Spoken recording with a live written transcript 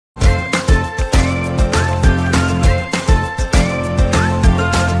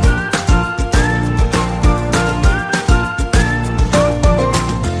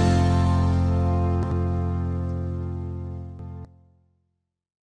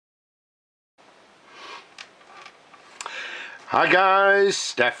Hi guys,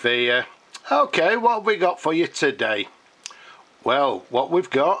 Steph here. Okay, what have we got for you today? Well, what we've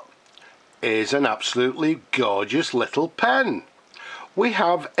got is an absolutely gorgeous little pen. We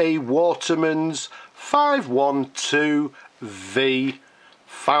have a Watermans 512V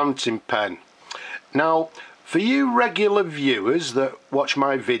fountain pen. Now, for you regular viewers that watch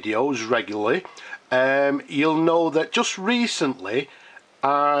my videos regularly, you'll know that just recently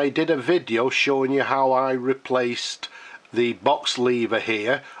I did a video showing you how I replaced the box lever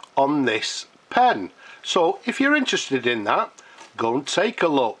here on this pen. So if you're interested in that, go and take a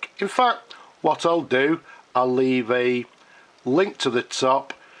look. In fact, what I'll do, I'll leave a link to the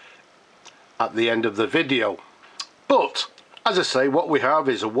top at the end of the video. But as I say, what we have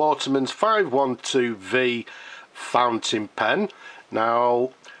is a Watermans 512V fountain pen.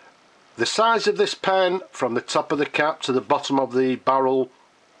 Now, the size of this pen from the top of the cap to the bottom of the barrel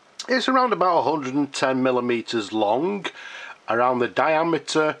is around about 110 millimeters long, around the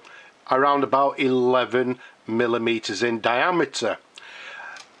diameter around about 11 millimeters in diameter.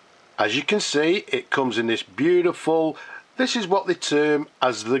 As you can see, it comes in this beautiful, this is what they term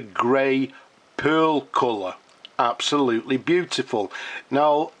as the grey pearl colour. Absolutely beautiful.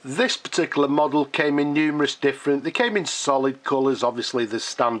 Now, this particular model came in numerous different, they came in solid colours, obviously the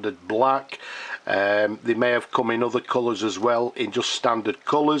standard black. They may have come in other colours as well, in just standard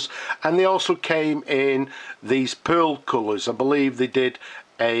colours, and they also came in these pearl colours. I believe they did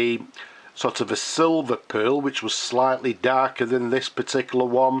a sort of a silver pearl, which was slightly darker than this particular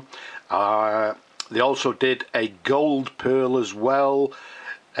one. They also did a gold pearl as well.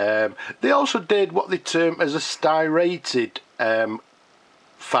 They also did what they term as a styrated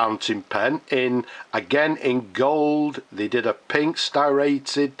fountain pen, again in gold. They did a pink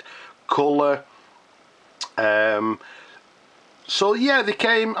styrated colour. So yeah, they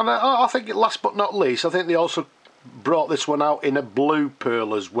came, and I think last but not least, I think they also brought this one out in a blue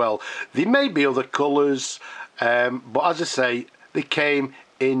pearl as well. There may be other colours, but as I say, they came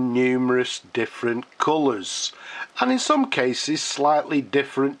in numerous different colours, and in some cases slightly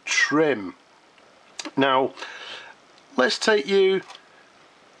different trim. Now, let's take you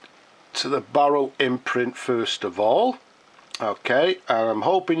to the barrel imprint first of all. Okay, and I'm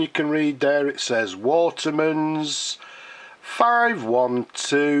hoping you can read there, it says Watermans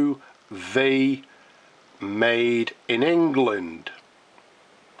 512V, made in England.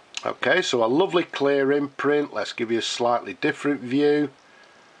 Okay, so a lovely clear imprint. Let's give you a slightly different view.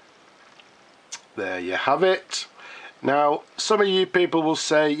 There you have it. Now, some of you people will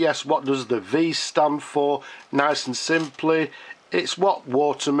say, yes, what does the V stand for? Nice and simply, it's what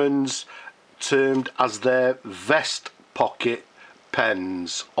Watermans termed as their vest pocket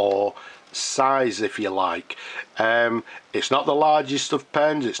pens, or size if you like. It's not the largest of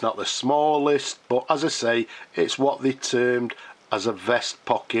pens, it's not the smallest, but as I say, it's what they termed as a vest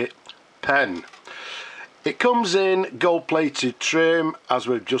pocket pen. It comes in gold plated trim, as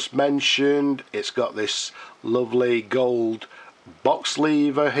we've just mentioned. It's got this lovely gold box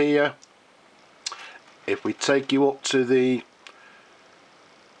lever here. If we take you up to the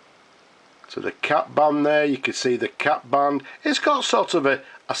cap band there, you can see the cap band. It's got sort of a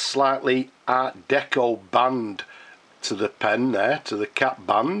slightly art deco band to the pen there, to the cap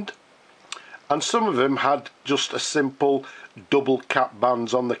band, and some of them had just a simple double cap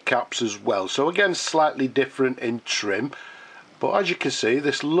bands on the caps as well. So again, slightly different in trim, but as you can see,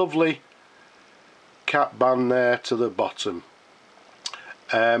 this lovely cap band there to the bottom.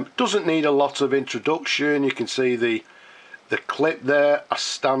 Doesn't need a lot of introduction. You can see the clip there, a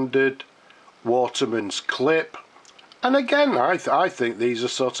standard Watermans clip, and again I think these are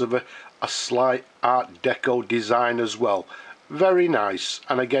sort of a slight art deco design as well. Very nice.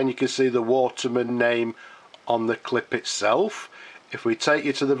 And again, you can see the Waterman name on the clip itself. If we take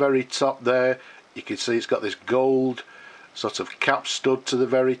you to the very top there, you can see it's got this gold sort of cap stud to the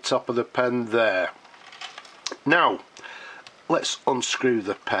very top of the pen there. Now let's unscrew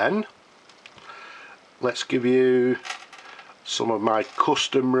the pen. Let's give you some of my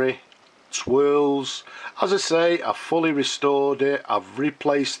customary twirls. As I say, I've fully restored it. I've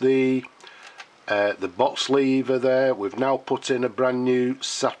replaced the box lever there. We've now put in a brand new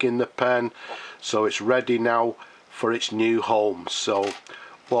sack in the pen, so it's ready now for its new home. So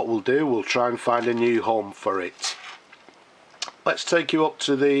what we'll do, we'll try and find a new home for it. Let's take you up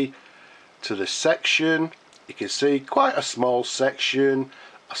to the section. You can see quite a small section,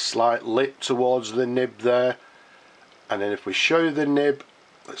 a slight lip towards the nib there, and then if we show you the nib,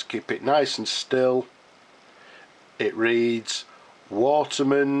 let's keep it nice and still. It reads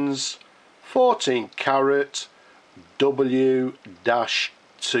Watermans 14 carat W-2A,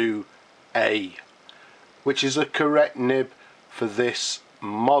 which is a correct nib for this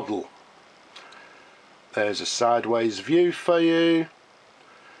model. There's a sideways view for you.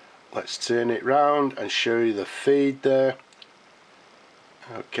 Let's turn it round and show you the feed there.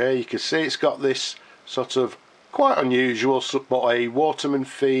 Okay, you can see it's got this sort of quite unusual, but a Waterman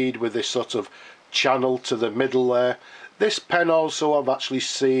feed with this sort of channel to the middle there. This pen also I've actually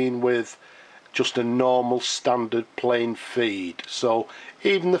seen with just a normal standard plain feed, so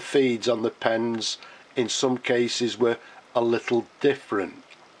even the feeds on the pens in some cases were a little different.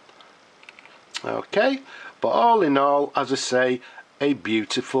 Okay, but all in all, as I say, a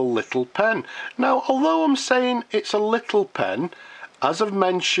beautiful little pen. Now, although I'm saying it's a little pen, as I've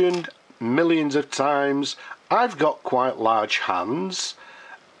mentioned millions of times, I've got quite large hands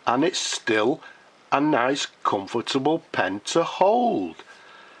and it's still a nice comfortable pen to hold.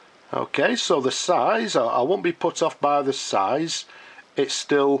 Okay, so the size, I won't be put off by the size. It's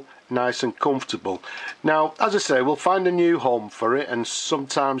still nice and comfortable. Now, as I say, we'll find a new home for it, and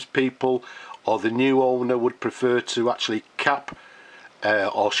sometimes people or the new owner would prefer to actually cap,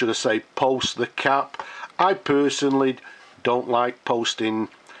 or should I say post the cap. I personally don't like posting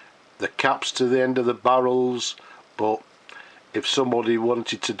the caps to the end of the barrels, but if somebody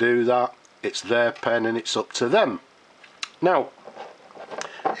wanted to do that, it's their pen and it's up to them. Now,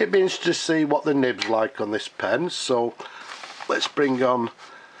 it'd be interesting to see what the nib's like on this pen, so let's bring on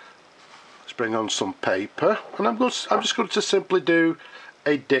some paper, and I'm just going to simply do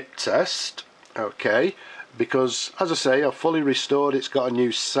a dip test. Okay, because as I say, I've fully restored, it's got a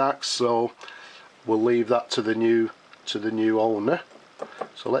new sack, so we'll leave that to the new owner.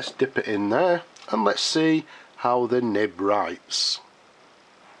 So let's dip it in there and let's see how the nib writes.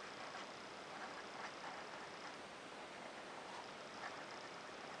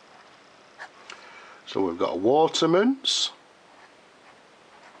 So we've got a Watermans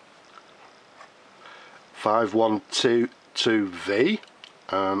 512V,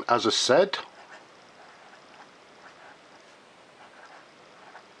 and as I said,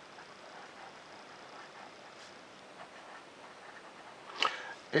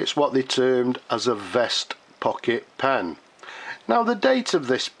 it's what they termed as a vest pocket pen. Now, the date of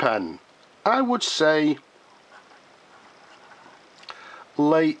this pen, I would say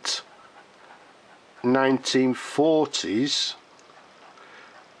late 1940s.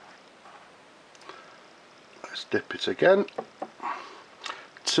 Let's dip it again,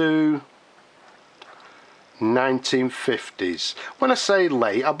 to 1950s. When I say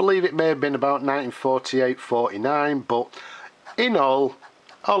late, I believe it may have been about 1948-49, but in all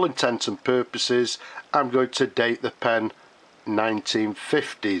intents and purposes, I'm going to date the pen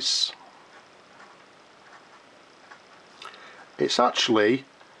 1950s. It's actually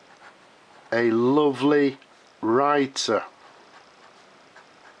a lovely writer.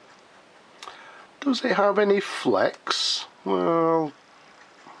 Does it have any flex? Well,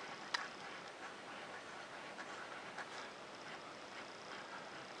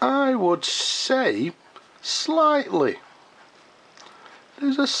 I would say slightly.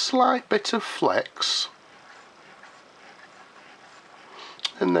 There's a slight bit of flex.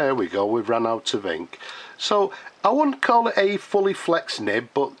 And there we go, we've run out of ink. So I wouldn't call it a fully flexed nib,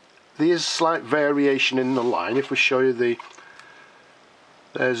 but there is slight variation in the line. If we show you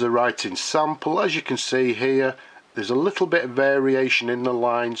there's a writing sample, as you can see here, there's a little bit of variation in the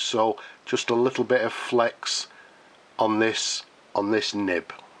line, so just a little bit of flex on this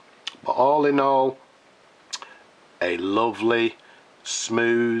nib. But all in all, a lovely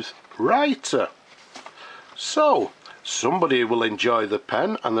smooth writer. So somebody will enjoy the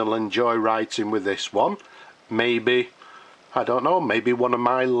pen and they'll enjoy writing with this one. Maybe, I don't know, maybe one of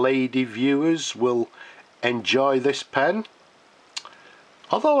my lady viewers will enjoy this pen.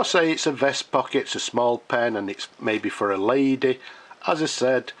 Although I say it's a vest pocket, it's a small pen and it's maybe for a lady, as I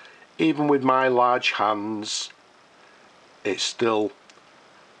said, even with my large hands, it's still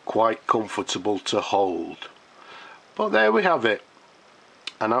quite comfortable to hold. But there we have it,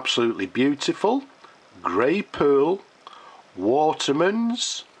 an absolutely beautiful grey pearl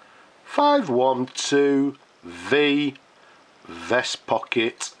Watermans 512V vest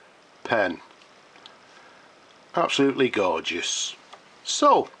pocket pen. Absolutely gorgeous.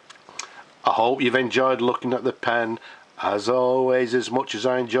 So I hope you've enjoyed looking at the pen. As always, as much as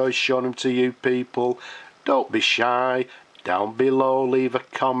I enjoy showing them to you people, don't be shy. Down below, leave a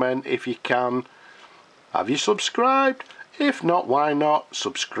comment if you can. Have you subscribed? If not, why not?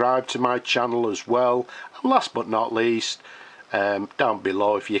 Subscribe to my channel as well. And last but not least, down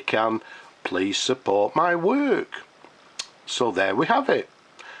below, if you can, please support my work. So there we have it.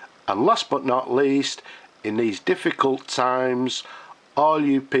 And last but not least, in these difficult times, all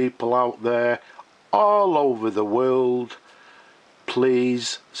you people out there all over the world,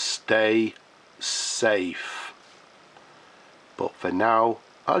 please stay safe. But for now,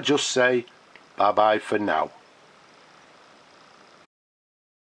 I'll just say bye bye for now.